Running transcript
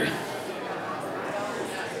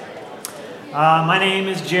My name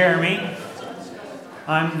is Jeremy.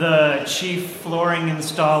 I'm the chief flooring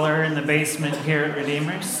installer in the basement here at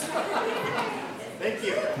Redeemers. Thank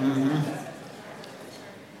you.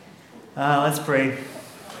 Let's pray.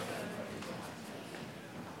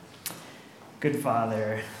 Good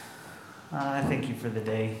Father, I thank you for the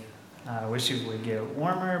day. I wish it would get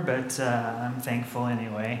warmer, but I'm thankful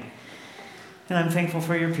anyway. And I'm thankful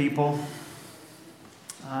for your people.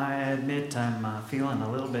 I admit I'm feeling a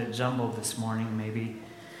little bit jumbled this morning. Maybe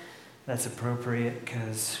that's appropriate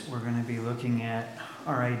because we're going to be looking at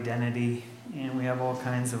our identity, and we have all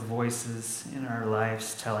kinds of voices in our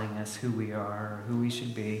lives telling us who we are, or who we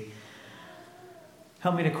should be.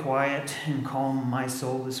 Help me to quiet and calm my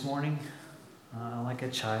soul this morning, like a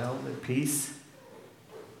child at peace.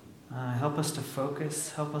 Help us to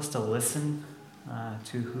focus, help us to listen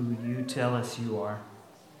to who you tell us you are.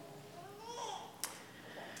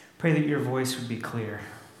 Pray that your voice would be clear,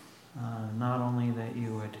 not only that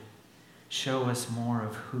you would show us more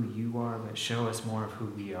of who you are, but show us more of who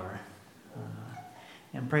we are.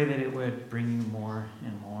 And pray that it would bring you more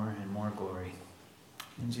and more and more glory.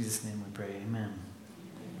 In Jesus' name we pray, amen.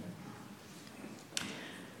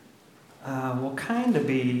 We'll kind of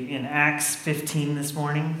be in Acts 15 this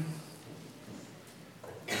morning,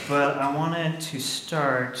 but I wanted to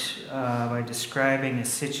start by describing a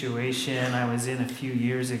situation I was in a few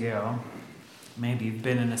years ago. Maybe you've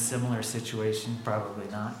been in a similar situation, probably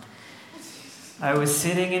not. I was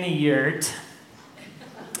sitting in a yurt,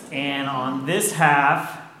 and on this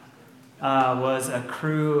half was a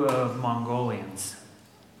crew of Mongolians,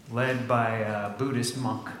 led by a Buddhist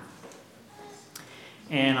monk.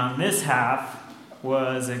 And on this half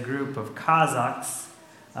was a group of Kazakhs,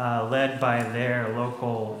 led by their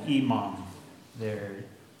local imam, their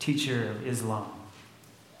teacher of Islam.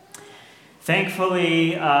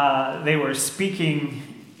 Thankfully, they were speaking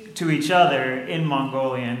to each other in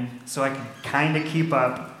Mongolian, so I could kind of keep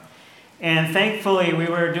up. And thankfully, we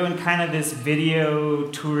were doing kind of this video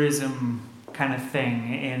tourism kind of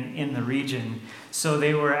thing in the region, so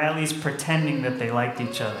they were at least pretending that they liked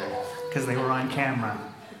each other, because they were on camera.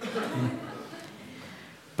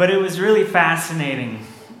 But it was really fascinating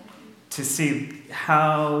to see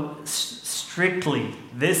how strictly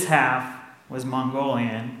this half was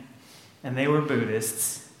Mongolian, and they were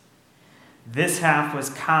Buddhists. This half was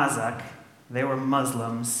Kazakh, they were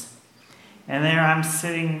Muslims. And there I'm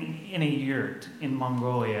sitting in a yurt in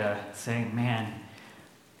Mongolia saying, man,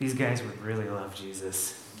 these guys would really love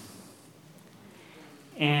Jesus.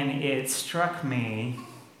 And it struck me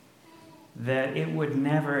that it would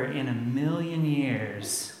never in a million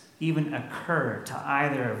years even occur to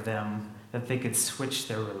either of them that they could switch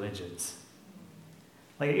their religions.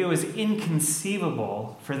 Like, it was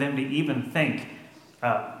inconceivable for them to even think,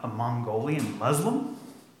 a Mongolian Muslim?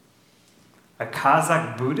 A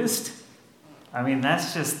Kazakh Buddhist? I mean,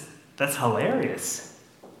 that's hilarious.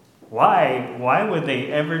 Why would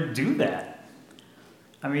they ever do that?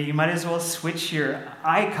 I mean, you might as well switch your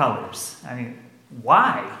eye colors. I mean,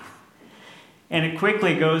 why? And it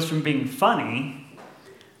quickly goes from being funny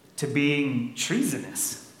to being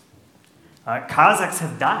treasonous. Kazakhs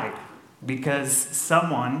have died because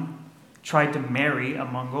someone tried to marry a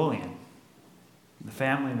Mongolian. The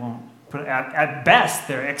family won't put. At best,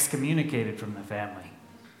 they're excommunicated from the family.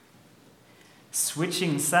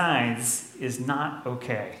 Switching sides is not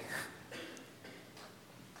okay.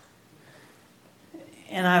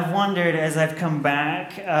 And I've wondered as I've come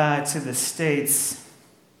back to the States,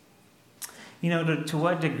 to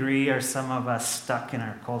what degree are some of us stuck in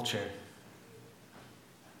our culture?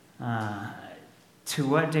 To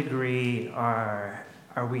what degree are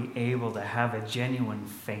we able to have a genuine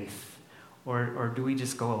faith? Or do we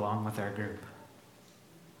just go along with our group?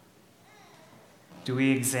 Do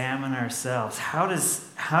we examine ourselves? How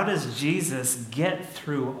does Jesus get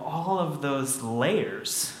through all of those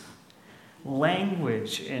layers?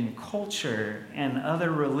 Language and culture and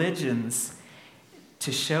other religions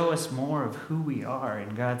to show us more of who we are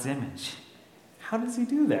in God's image. How does he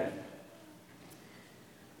do that?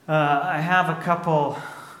 I have a couple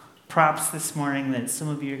props this morning that some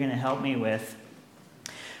of you are going to help me with.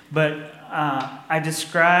 But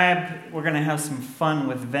we're going to have some fun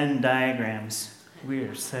with Venn diagrams. We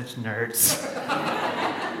are such nerds.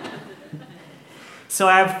 So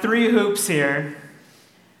I have 3 hoops here: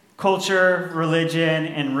 culture, religion,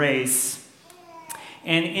 and race.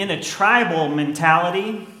 And in a tribal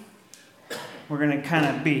mentality, we're going to kind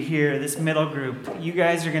of be here, this middle group. You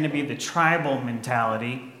guys are going to be the tribal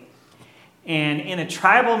mentality. And in a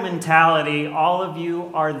tribal mentality, all of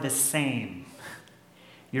you are the same.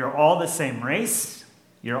 You're all the same race.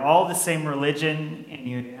 You're all the same religion, and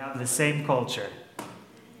you have the same culture.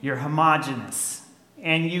 You're homogenous.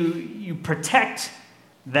 And you protect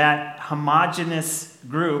that homogenous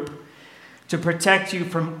group to protect you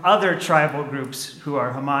from other tribal groups who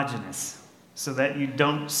are homogenous, so that you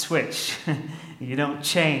don't switch, you don't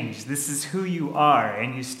change. This is who you are,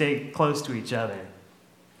 and you stay close to each other.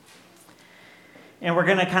 And we're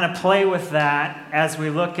going to kind of play with that as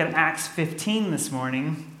we look at Acts 15 this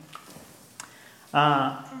morning,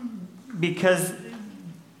 because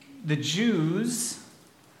the Jews,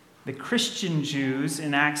 the Christian Jews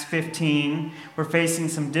in Acts 15, were facing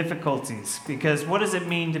some difficulties. Because what does it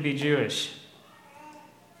mean to be Jewish?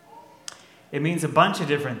 It means a bunch of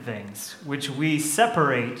different things, which we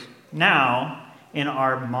separate now in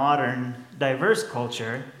our modern diverse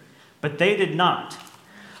culture, but they did not.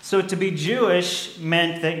 So to be Jewish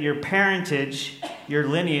meant that your parentage, your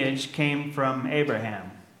lineage came from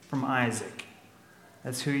Abraham, from Isaac.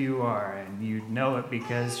 That's who you are, and you know it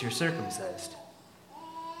because you're circumcised.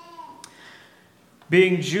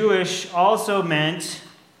 Being Jewish also meant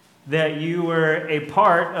that you were a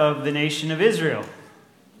part of the nation of Israel.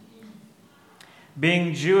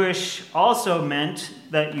 Being Jewish also meant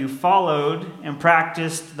that you followed and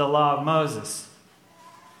practiced the law of Moses.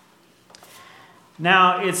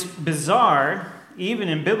 Now, it's bizarre, even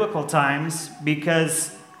in biblical times,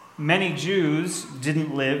 because many Jews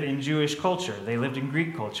didn't live in Jewish culture. They lived in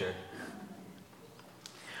Greek culture.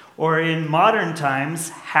 Or in modern times,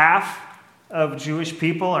 half of Jewish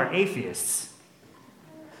people are atheists.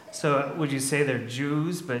 So would you say they're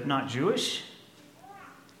Jews but not Jewish?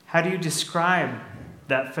 How do you describe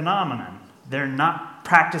that phenomenon? They're not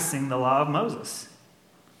practicing the law of Moses.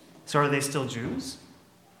 So are they still Jews?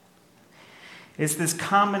 It's this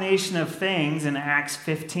combination of things in Acts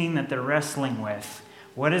 15 that they're wrestling with.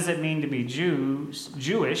 What does it mean to be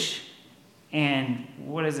Jewish? And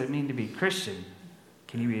what does it mean to be Christian?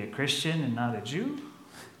 Can you be a Christian and not a Jew?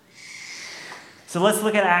 So let's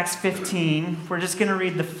look at Acts 15. We're just going to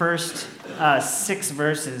read the first 6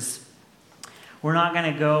 verses. We're not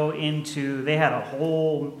going to go into, they had a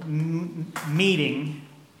whole meeting,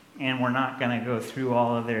 and we're not going to go through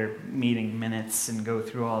all of their meeting minutes and go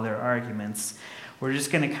through all their arguments. We're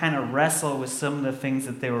just going to kind of wrestle with some of the things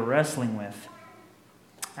that they were wrestling with.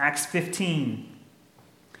 Acts 15.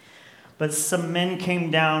 But some men came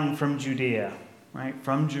down from Judea, right,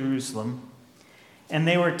 from Jerusalem, and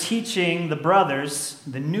they were teaching the brothers,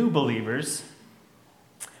 the new believers,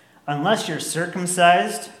 unless you're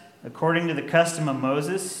circumcised according to the custom of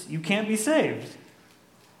Moses, you can't be saved.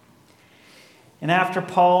 And after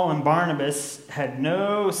Paul and Barnabas had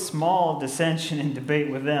no small dissension and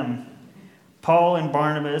debate with them, Paul and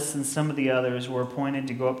Barnabas and some of the others were appointed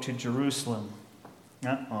to go up to Jerusalem.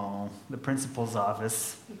 The principal's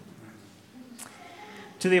office.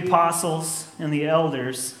 To the apostles and the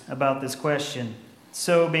elders about this question.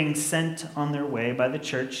 So, being sent on their way by the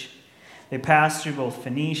church, they passed through both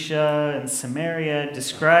Phoenicia and Samaria,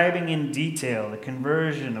 describing in detail the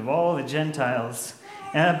conversion of all the Gentiles,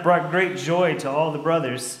 and it brought great joy to all the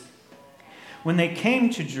brothers. When they came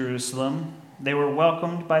to Jerusalem, they were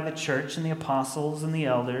welcomed by the church and the apostles and the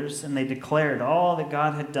elders, and they declared all that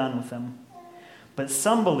God had done with them. But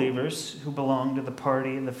some believers who belonged to the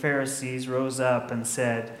party of the Pharisees rose up and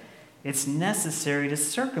said, "It's necessary to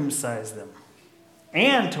circumcise them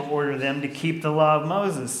and to order them to keep the law of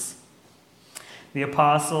Moses." The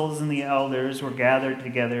apostles and the elders were gathered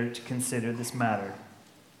together to consider this matter.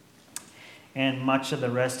 And much of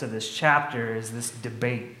the rest of this chapter is this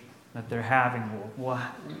debate that they're having. What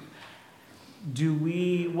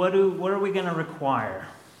are we going to require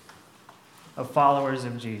of followers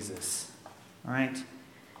of Jesus? All right?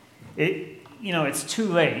 It's too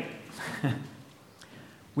late.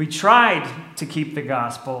 We tried to keep the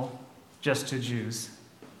gospel just to Jews,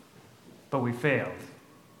 but we failed.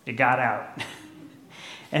 It got out.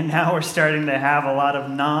 And now we're starting to have a lot of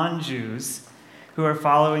non-Jews who are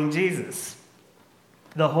following Jesus.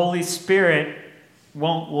 The Holy Spirit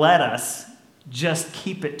won't let us just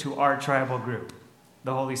keep it to our tribal group.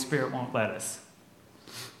 The Holy Spirit won't let us.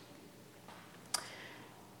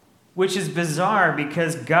 Which is bizarre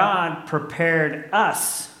because God prepared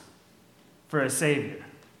us for a Savior.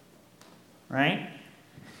 Right?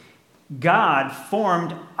 God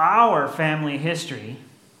formed our family history.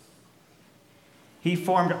 He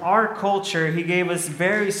formed our culture. He gave us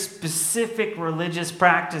very specific religious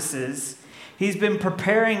practices. He's been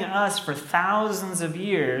preparing us for thousands of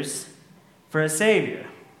years for a Savior.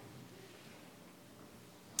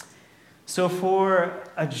 So for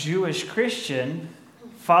a Jewish Christian,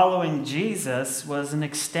 following Jesus was an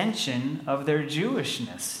extension of their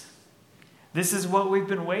Jewishness. This is what we've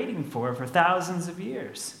been waiting for thousands of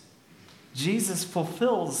years. Jesus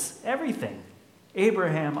fulfills everything.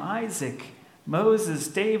 Abraham, Isaac, Moses,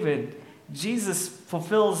 David. Jesus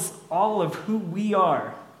fulfills all of who we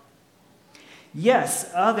are. Yes,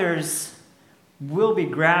 others will be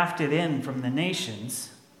grafted in from the nations,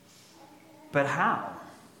 but how?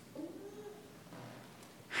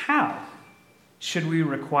 How? Should we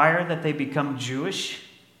require that they become Jewish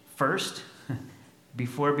first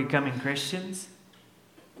before becoming Christians?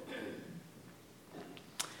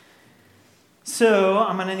 So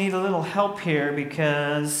I'm going to need a little help here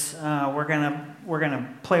because we're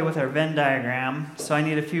gonna play with our Venn diagram. So I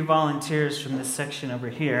need a few volunteers from this section over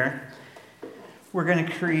here. We're going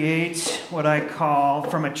to create what I call,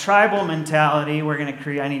 from a tribal mentality,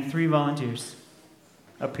 I need 3 volunteers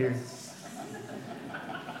up here.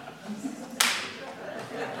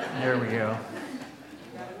 There we go.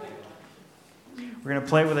 We're going to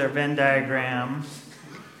play with our Venn diagram.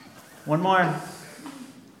 One more.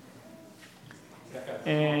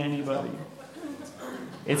 Anybody?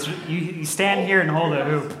 It's you stand here and hold a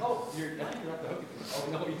hoop.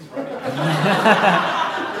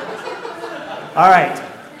 All right.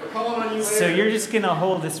 So you're just going to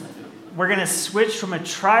hold this. We're going to switch from a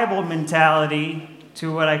tribal mentality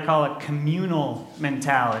to what I call a communal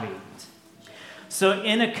mentality. So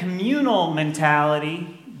in a communal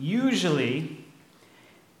mentality, usually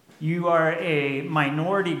you are a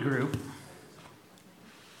minority group,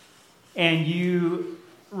 and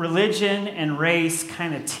religion and race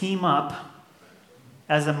kind of team up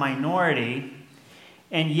as a minority.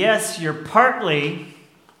 And yes, you're partly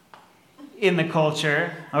in the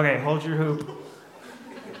culture. Okay, hold your hoop.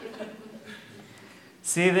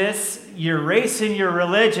 See this? Your race and your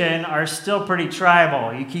religion are still pretty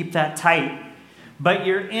tribal. You keep that tight. But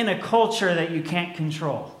you're in a culture that you can't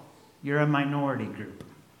control. You're a minority group.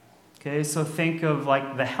 Okay, so think of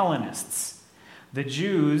like the Hellenists. The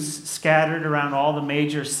Jews scattered around all the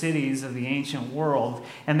major cities of the ancient world,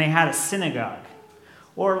 and they had a synagogue.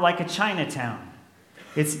 Or like a Chinatown.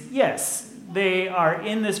 Yes, they are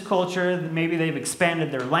in this culture. Maybe they've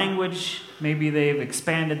expanded their language. Maybe they've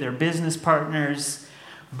expanded their business partners.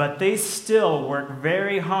 But they still work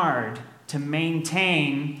very hard to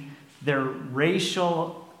maintain their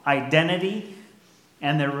racial identity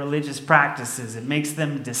and their religious practices. It makes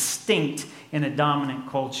them distinct in a dominant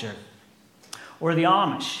culture. Or the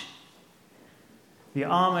Amish. The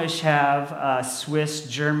Amish have Swiss,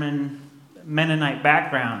 German, Mennonite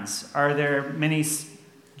backgrounds. Are there many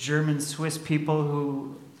German, Swiss people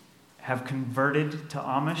who have converted to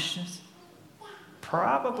Amish?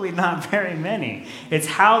 Probably not very many. It's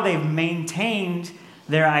how they've maintained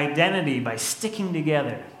their identity by sticking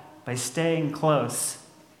together, by staying close.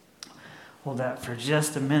 Hold that for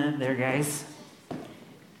just a minute there, guys.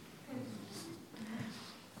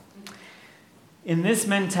 In this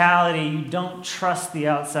mentality, you don't trust the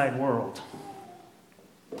outside world.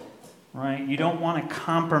 Right? You don't want to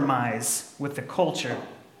compromise with the culture.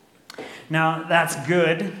 Now, that's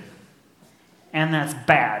good and that's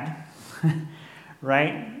bad.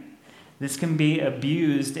 Right? This can be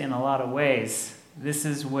abused in a lot of ways. This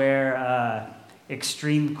is where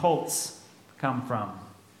extreme cults come from.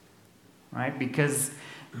 Right? Because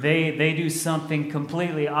they do something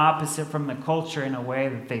completely opposite from the culture in a way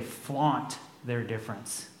that they flaunt their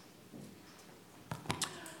difference.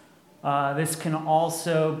 This can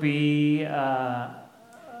also be, I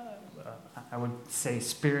would say,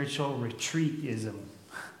 spiritual retreatism.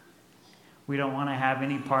 We don't want to have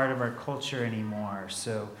any part of our culture anymore,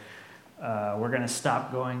 so we're going to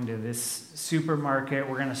stop going to this supermarket.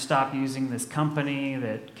 We're going to stop using this company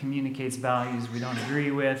that communicates values we don't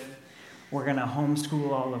agree with. We're going to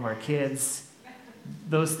homeschool all of our kids.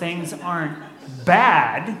 Those things aren't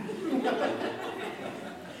bad.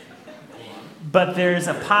 But there's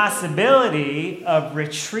a possibility of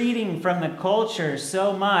retreating from the culture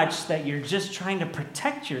so much that you're just trying to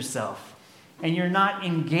protect yourself and you're not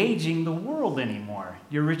engaging the world anymore.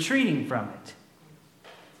 You're retreating from it.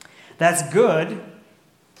 That's good,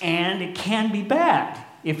 and it can be bad.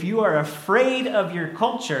 If you are afraid of your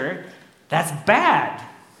culture, that's bad.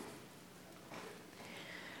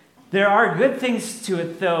 There are good things to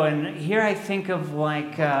it, though, and here I think of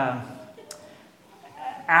like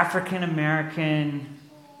African American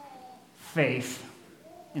faith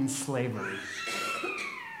in slavery.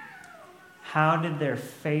 How did their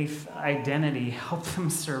faith identity help them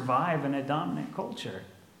survive in a dominant culture?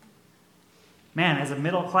 Man, as a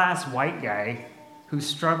middle-class white guy who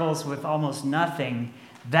struggles with almost nothing,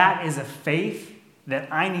 that is a faith that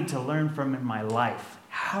I need to learn from in my life.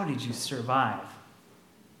 How did you survive?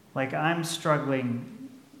 Like, I'm struggling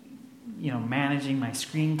managing my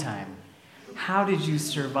screen time? How did you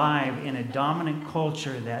survive in a dominant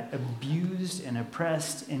culture that abused and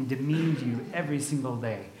oppressed and demeaned you every single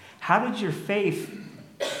day? How did your faith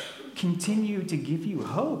continue to give you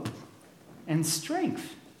hope and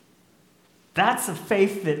strength? That's a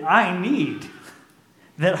faith that I need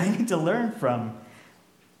to learn from.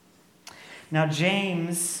 Now,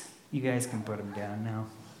 James, you guys can put him down now.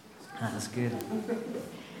 That's good.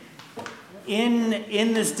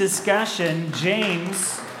 In this discussion,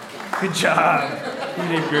 James, good job. You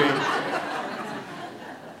did great.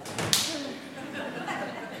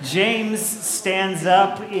 James stands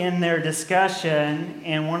up in their discussion,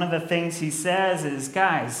 and one of the things he says is,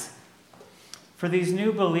 guys, for these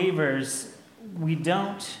new believers, we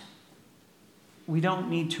don't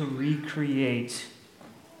need to recreate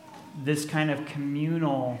this kind of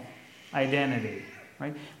communal identity,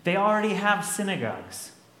 right? They already have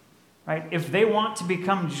synagogues, right? If they want to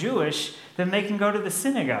become Jewish, then they can go to the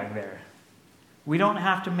synagogue there. We don't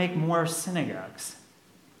have to make more synagogues.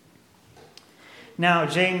 Now,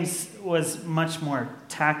 James was much more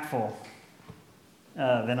tactful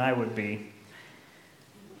than I would be.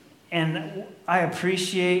 And I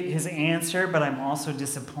appreciate his answer, but I'm also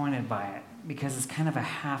disappointed by it because it's kind of a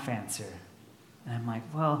half answer. And I'm like,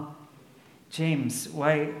 well, James,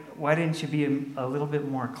 why didn't you be a little bit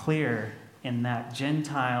more clear in that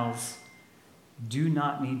Gentiles do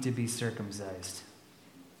not need to be circumcised?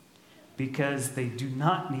 Because they do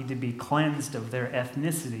not need to be cleansed of their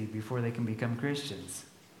ethnicity before they can become Christians.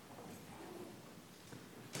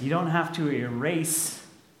 You don't have to erase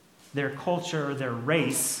their culture or their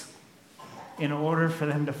race in order for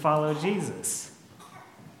them to follow Jesus.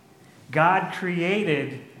 God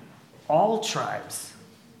created all tribes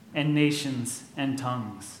and nations and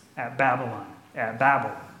tongues at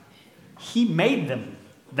Babel. He made them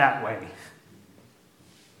that way.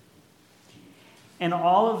 And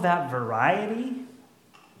all of that variety,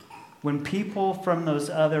 when people from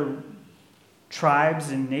those other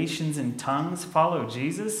tribes and nations and tongues follow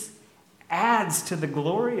Jesus, adds to the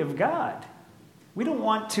glory of God. We don't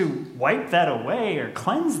want to wipe that away or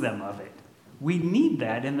cleanse them of it. We need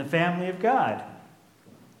that in the family of God.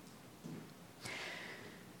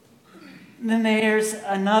 Then there's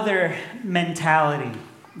another mentality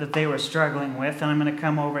that they were struggling with, and I'm going to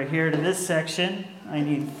come over here to this section. I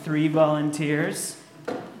need 3 volunteers.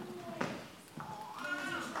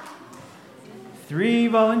 3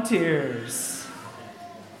 volunteers.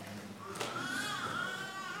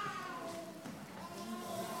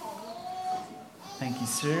 Thank you,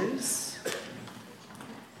 sirs.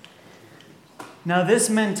 Now, this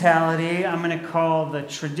mentality I'm going to call the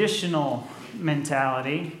traditional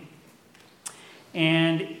mentality.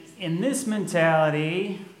 And in this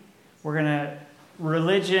mentality,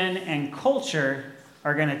 religion and culture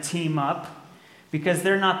are going to team up because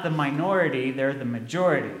they're not the minority, they're the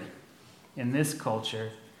majority in this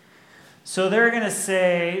culture. So they're going to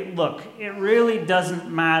say, look, it really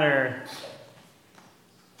doesn't matter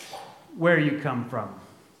where you come from,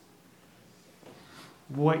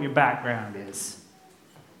 what your background is.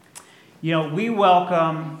 We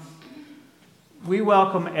welcome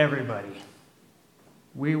everybody.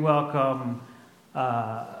 We welcome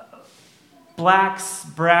blacks,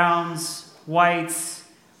 browns, whites.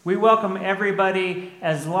 We welcome everybody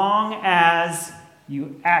as long as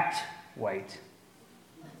you act white.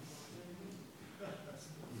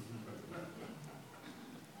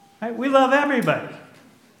 Right? We love everybody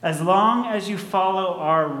as long as you follow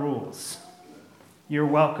our rules. You're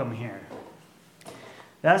welcome here.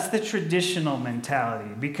 That's the traditional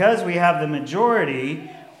mentality. Because we have the majority,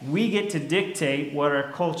 we get to dictate what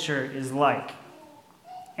our culture is like.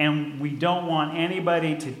 And we don't want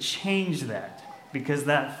anybody to change that because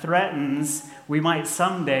that threatens we might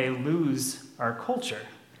someday lose our culture.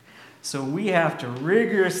 So we have to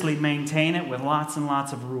rigorously maintain it with lots and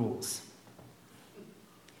lots of rules.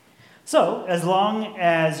 So as long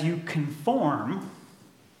as you conform,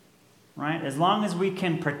 right, as long as we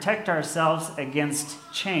can protect ourselves against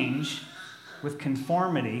change with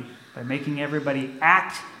conformity by making everybody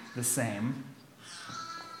act the same,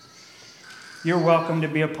 you're welcome to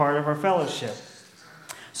be a part of our fellowship.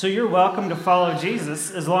 So you're welcome to follow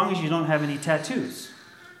Jesus as long as you don't have any tattoos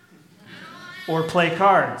or play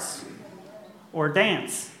cards or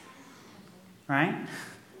dance, right?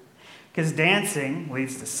 Because dancing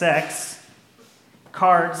leads to sex,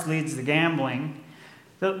 cards leads to gambling.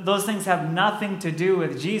 Those things have nothing to do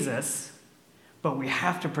with Jesus, but we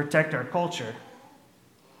have to protect our culture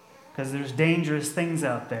because there's dangerous things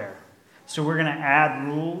out there. So we're going to add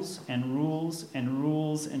rules and rules and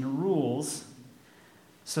rules and rules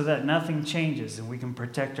so that nothing changes and we can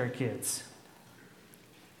protect our kids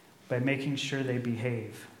by making sure they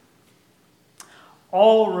behave.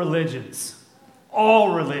 All religions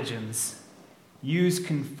use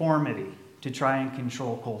conformity to try and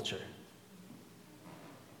control culture,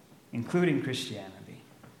 including Christianity.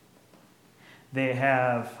 They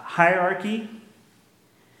have hierarchy.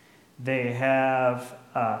 They have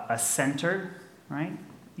a center, right?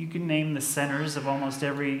 You can name the centers of almost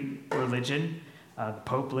every religion. The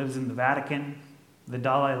Pope lives in the Vatican. The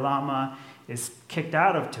Dalai Lama is kicked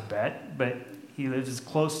out of Tibet, but he lives as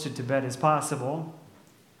close to Tibet as possible.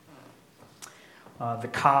 The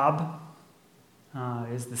Kaaba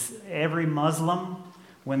is this. Every Muslim,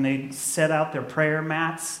 when they set out their prayer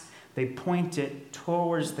mats, they point it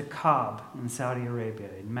towards the Kaaba in Saudi Arabia,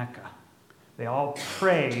 in Mecca. They all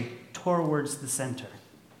pray towards the center.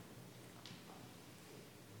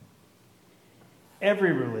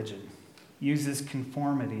 Every religion uses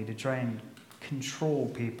conformity to try and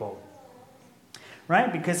control people.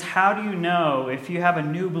 Right? Because how do you know if you have a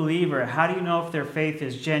new believer, how do you know if their faith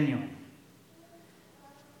is genuine?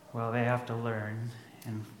 Well, they have to learn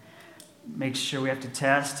and make sure we have to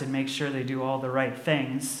test and make sure they do all the right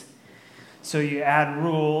things. So you add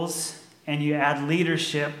rules and you add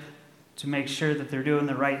leadership to make sure that they're doing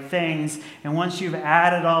the right things. And once you've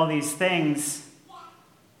added all these things,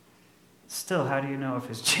 still, how do you know if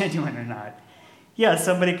it's genuine or not? Yeah,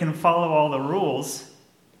 somebody can follow all the rules.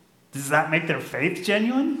 Does that make their faith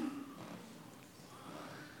genuine?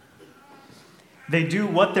 They do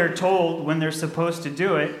what they're told when they're supposed to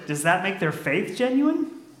do it. Does that make their faith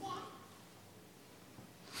genuine?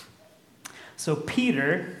 So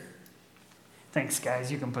Peter, thanks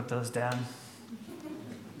guys, you can put those down.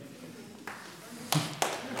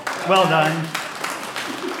 Well done.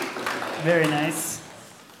 Very nice.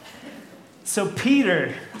 So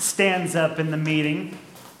Peter stands up in the meeting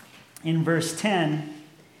in verse 10,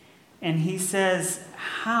 and he says,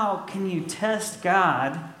 how can you test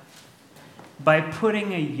God by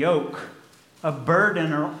putting a yoke, a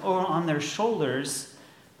burden or on their shoulders,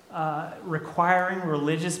 requiring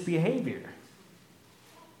religious behavior?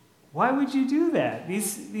 Why would you do that?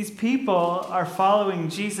 These people are following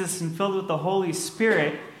Jesus and filled with the Holy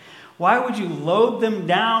Spirit. Why would you load them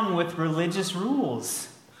down with religious rules?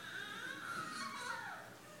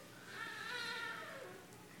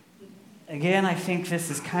 Again, I think this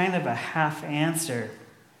is kind of a half answer.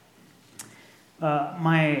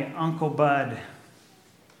 My Uncle Bud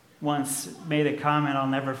once made a comment I'll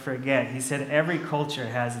never forget. He said, every culture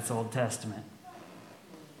has its Old Testament.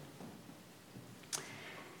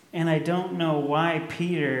 And I don't know why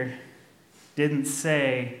Peter didn't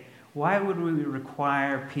say, why would we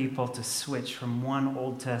require people to switch from one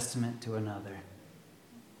Old Testament to another?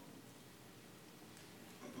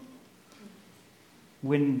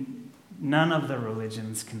 When none of the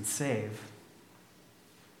religions can save.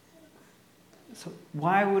 So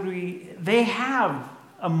why would we? They have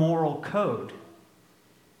a moral code.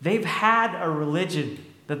 They've had a religion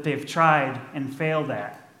that they've tried and failed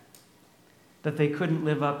at, that they couldn't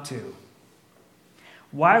live up to.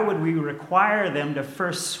 Why would we require them to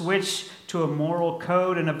first switch to a moral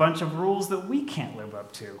code and a bunch of rules that we can't live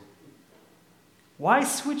up to? Why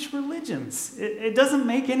switch religions? It doesn't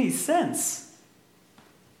make any sense.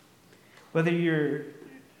 Whether you're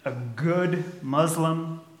a good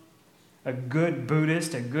Muslim, a good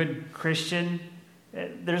Buddhist, a good Christian,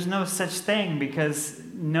 there's no such thing because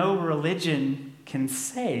no religion can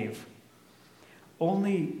save.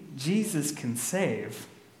 Only Jesus can save.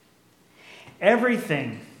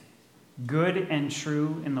 Everything good and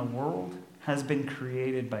true in the world has been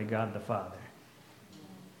created by God the Father.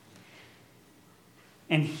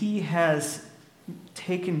 And He has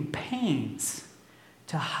taken pains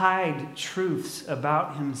to hide truths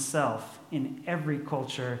about Himself in every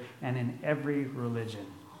culture and in every religion,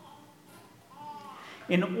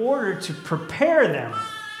 in order to prepare them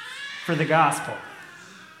for the gospel,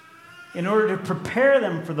 in order to prepare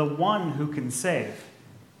them for the one who can save.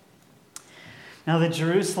 Now, the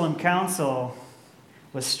Jerusalem Council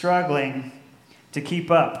was struggling to keep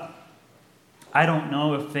up. I don't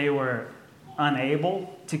know if they were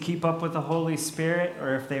unable to keep up with the Holy Spirit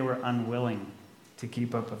or if they were unwilling to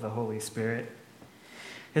keep up with the Holy Spirit.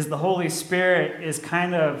 Because the Holy Spirit is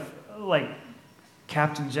kind of like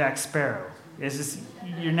Captain Jack Sparrow. It's just,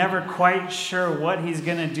 you're never quite sure what he's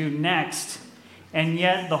going to do next. And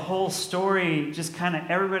yet the whole story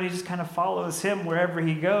everybody just kind of follows him wherever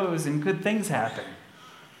he goes and good things happen.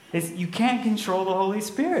 You can't control the Holy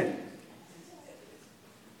Spirit.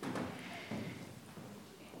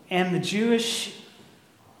 And the Jewish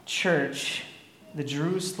church the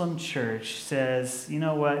Jerusalem church says, you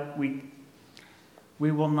know what, we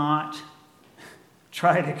will not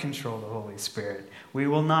try to control the Holy Spirit. We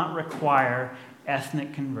will not require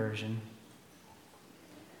ethnic conversion.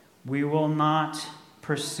 We will not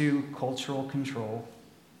pursue cultural control.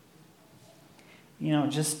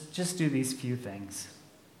 Just do these few things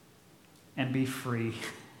and be free.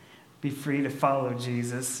 Be free to follow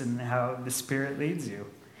Jesus and how the Spirit leads you.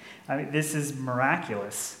 I mean, this is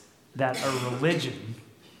miraculous that a religion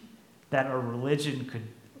could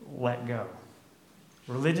let go.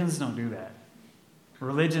 Religions don't do that.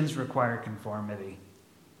 Religions require conformity.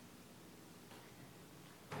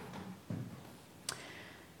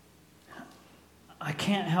 I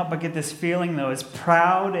can't help but get this feeling, though, as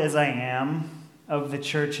proud as I am of the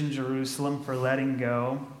church in Jerusalem for letting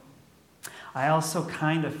go, I also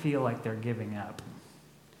kind of feel like they're giving up,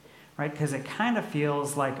 right? Because it kind of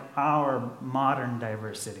feels like our modern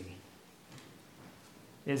diversity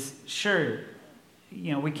is, sure,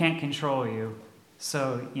 we can't control you,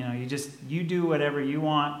 so, you do whatever you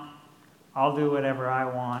want, I'll do whatever I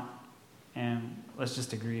want, and let's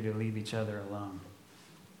just agree to leave each other alone.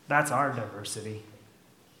 That's our diversity.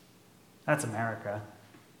 That's America.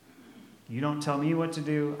 You don't tell me what to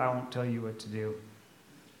do, I won't tell you what to do.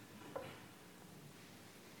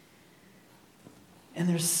 And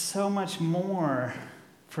there's so much more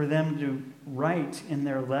for them to write in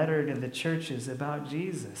their letter to the churches about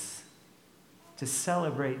Jesus, to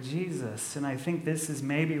celebrate Jesus. And I think this is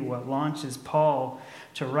maybe what launches Paul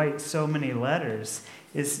to write so many letters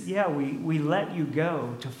is, we let you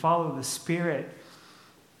go to follow the Spirit,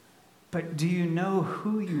 but do you know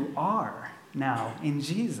who you are now in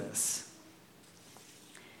Jesus?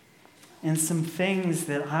 And some things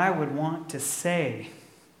that I would want to say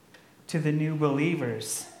to the new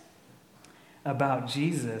believers about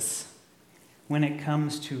Jesus when it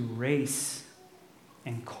comes to race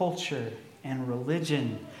and culture and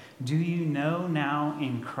religion. Do you know now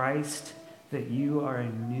in Christ that you are a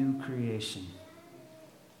new creation?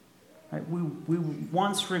 Right? We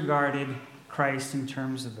once regarded Christ in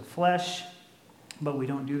terms of the flesh, but we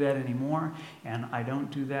don't do that anymore, and I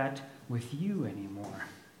don't do that with you anymore.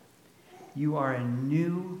 You are a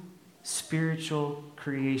new spiritual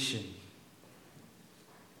creation.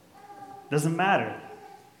 Doesn't matter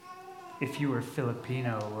if you were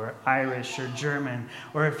Filipino or Irish or German,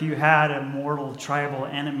 or if you had a mortal tribal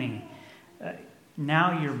enemy.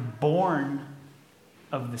 Now you're born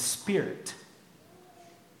of the Spirit.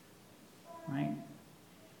 Right?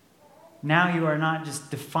 Now you are not just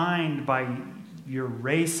defined by your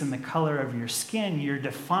race and the color of your skin, you're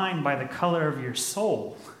defined by the color of your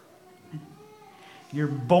soul. You're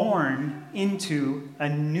born into a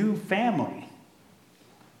new family.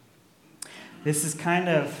 This is kind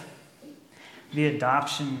of the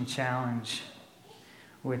adoption challenge,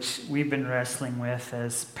 which we've been wrestling with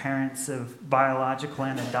as parents of biological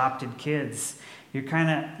and adopted kids. You're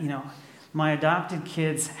kind of, my adopted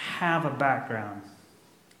kids have a background.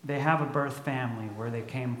 They have a birth family where they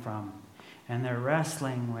came from. And they're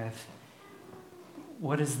wrestling with,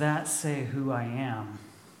 what does that say who I am?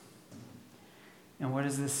 And what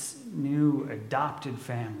does this new adopted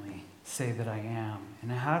family say that I am?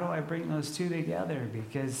 And how do I bring those two together?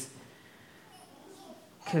 Because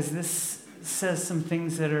this says some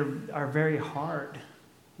things that are very hard.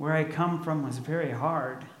 Where I come from was very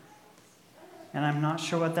hard. And I'm not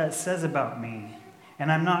sure what that says about me.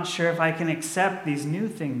 And I'm not sure if I can accept these new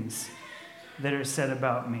things that are said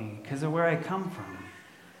about me because of where I come from.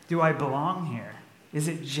 Do I belong here? Is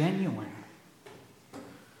it genuine?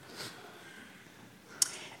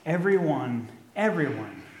 Everyone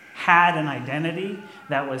had an identity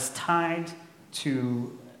that was tied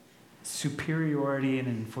to superiority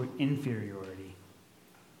and inferiority.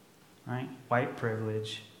 Right? White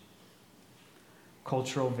privilege,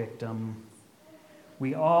 cultural victim.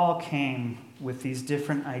 We all came with these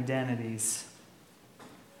different identities.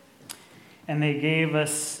 And they gave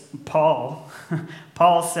us Paul.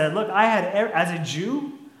 Paul said, look, as a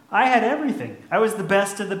Jew, I had everything. I was the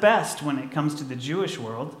best of the best when it comes to the Jewish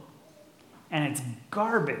world. And it's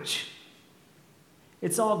garbage.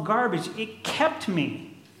 It's all garbage. It kept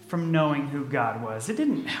me from knowing who God was. It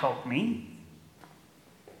didn't help me.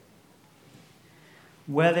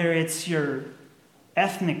 Whether it's your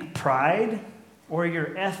ethnic pride or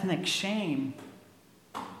your ethnic shame,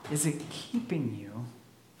 is it keeping you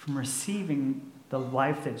from receiving the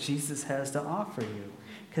life that Jesus has to offer you?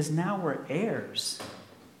 Because now we're heirs.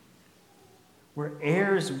 We're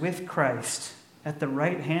heirs with Christ at the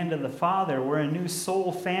right hand of the Father. We're a new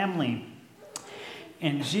soul family.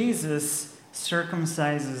 And Jesus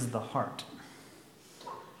circumcises the heart.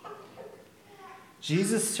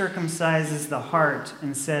 Jesus circumcises the heart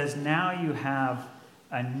and says, now you have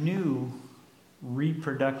a new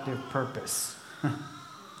reproductive purpose.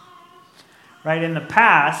 Right? In the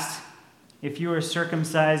past, if you were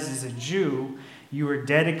circumcised as a Jew, you were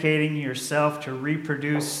dedicating yourself to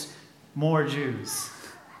reproduce more Jews,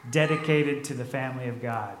 dedicated to the family of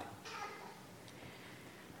God.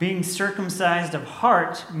 Being circumcised of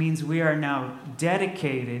heart means we are now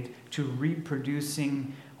dedicated to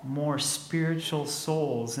reproducing more spiritual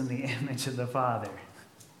souls in the image of the Father.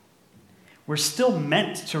 We're still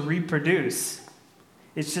meant to reproduce.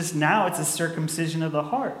 It's just now it's a circumcision of the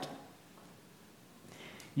heart.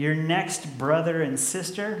 Your next brother and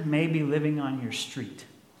sister may be living on your street.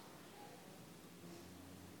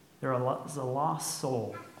 There's a lost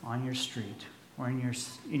soul on your street or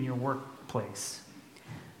in your workplace.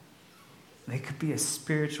 They could be a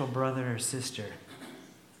spiritual brother or sister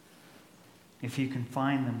if you can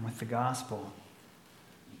find them with the gospel.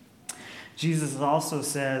 Jesus also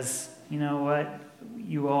says, you know what?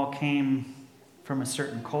 You all came from a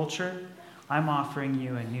certain culture. I'm offering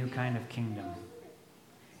you a new kind of kingdom.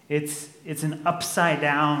 It's an upside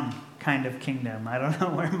down kind of kingdom. I don't know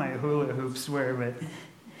where my hula hoops were, but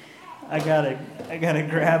I gotta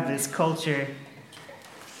grab this culture.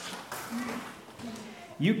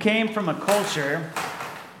 You came from a culture,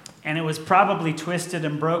 and it was probably twisted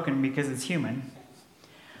and broken because it's human.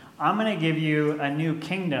 I'm going to give you a new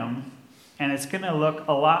kingdom, and it's going to look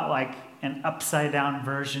a lot like an upside-down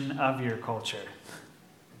version of your culture.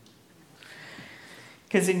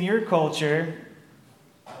 Because in your culture,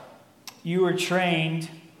 you were trained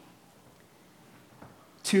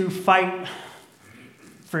to fight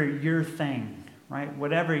for your thing, right?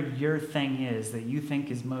 Whatever your thing is that you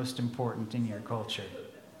think is most important in your culture.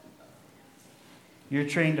 You're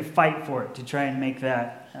trained to fight for it, to try and make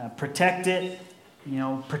that, protect it,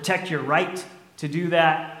 protect your right to do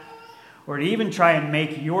that, or to even try and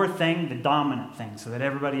make your thing the dominant thing so that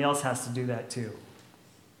everybody else has to do that too.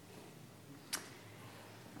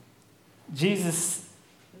 Jesus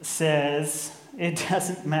says it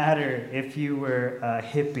doesn't matter if you were a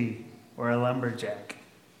hippie or a lumberjack,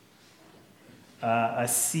 a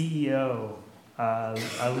CEO,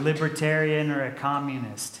 a libertarian or a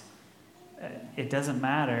communist. It doesn't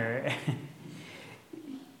matter.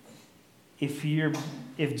 If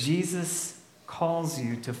Jesus calls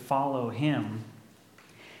you to follow him,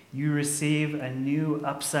 you receive a new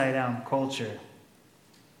upside-down culture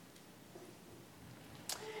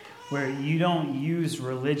where you don't use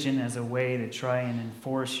religion as a way to try and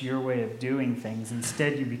enforce your way of doing things.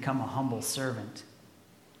 Instead, you become a humble servant.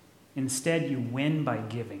 Instead, you win by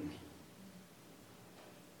giving.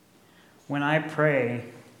 When I pray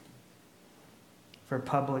for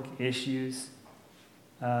public issues,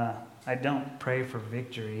 I don't pray for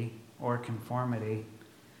victory or conformity.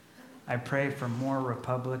 I pray for more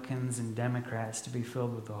Republicans and Democrats to be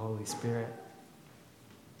filled with the Holy Spirit.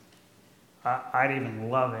 I'd even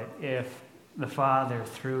love it if the Father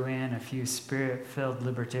threw in a few Spirit-filled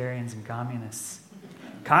libertarians and communists.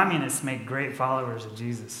 Communists make great followers of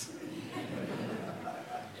Jesus.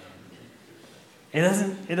 It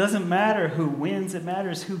doesn't matter who wins, it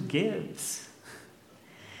matters who gives.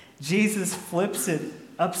 Jesus flips it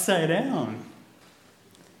upside down.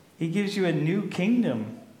 He gives you a new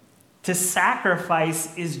kingdom. To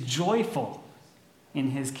sacrifice is joyful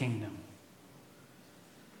in his kingdom.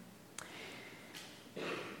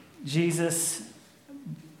 Jesus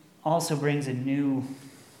also brings a new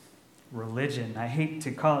religion. I hate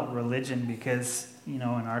to call it religion because, in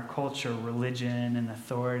our culture, religion and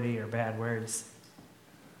authority are bad words.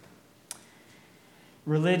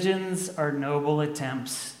 Religions are noble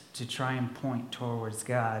attempts to try and point towards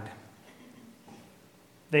God.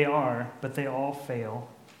 They are, but they all fail,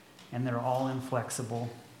 and they're all inflexible,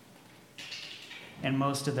 and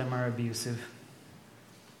most of them are abusive.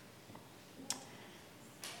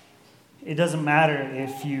 It doesn't matter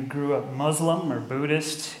if you grew up Muslim or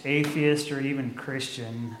Buddhist, atheist, or even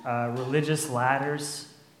Christian. Religious ladders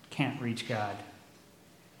can't reach God.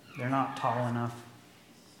 They're not tall enough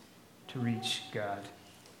to reach God.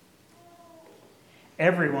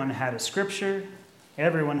 Everyone had a scripture.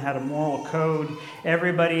 Everyone had a moral code.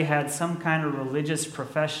 Everybody had some kind of religious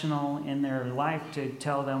professional in their life to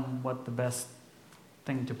tell them what the best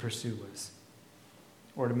thing to pursue was,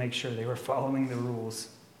 or to make sure they were following the rules.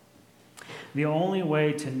 The only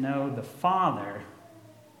way to know the Father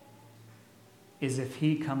is if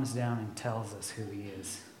he comes down and tells us who he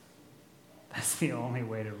is. That's the only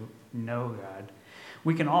way to know God.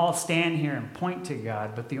 We can all stand here and point to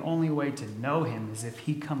God, but the only way to know him is if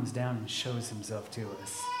he comes down and shows himself to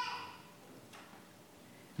us.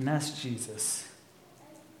 And that's Jesus.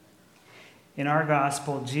 In our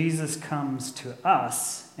gospel, Jesus comes to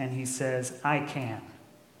us and he says, I can.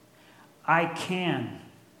 I can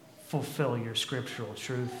fulfill your scriptural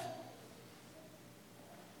truth.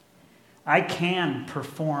 I can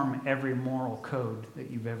perform every moral code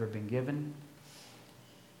that you've ever been given.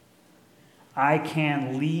 I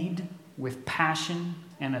can lead with passion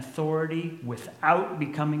and authority without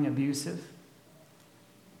becoming abusive.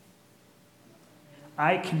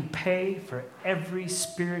 I can pay for every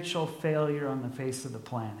spiritual failure on the face of the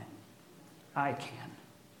planet. I can,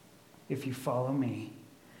 if you follow me.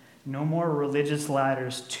 No more religious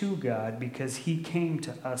ladders to God, because he came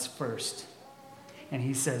to us first. And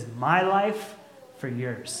he says, my life for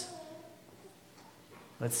yours.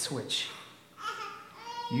 Let's switch.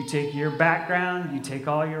 You take your background, you take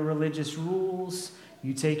all your religious rules,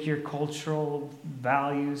 you take your cultural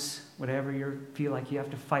values, whatever you feel like you have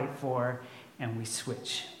to fight for, and we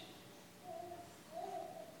switch.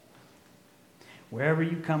 Wherever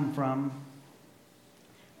you come from,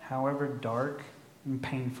 however dark and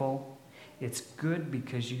painful, it's good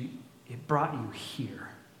because it brought you here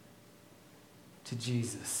to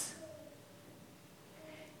Jesus.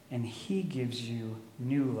 And he gives you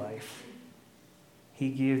new life. He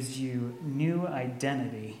gives you new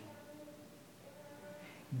identity.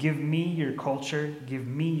 Give me your culture, give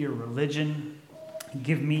me your religion,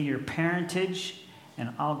 give me your parentage,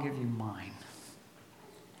 and I'll give you mine.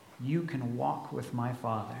 You can walk with my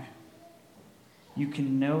Father. You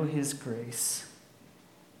can know his grace.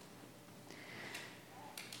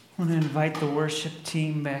 I want to invite the worship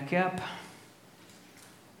team back up.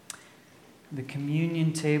 The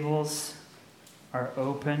communion tables are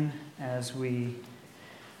open as we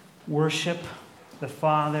worship the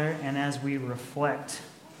Father and as we reflect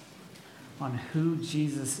on who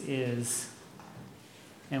Jesus is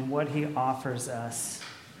and what he offers us.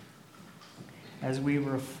 As we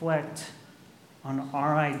reflect on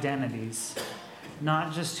our identities,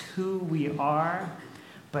 not just who we are,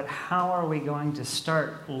 but how are we going to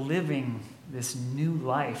start living this new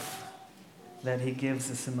life that he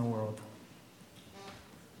gives us in the world.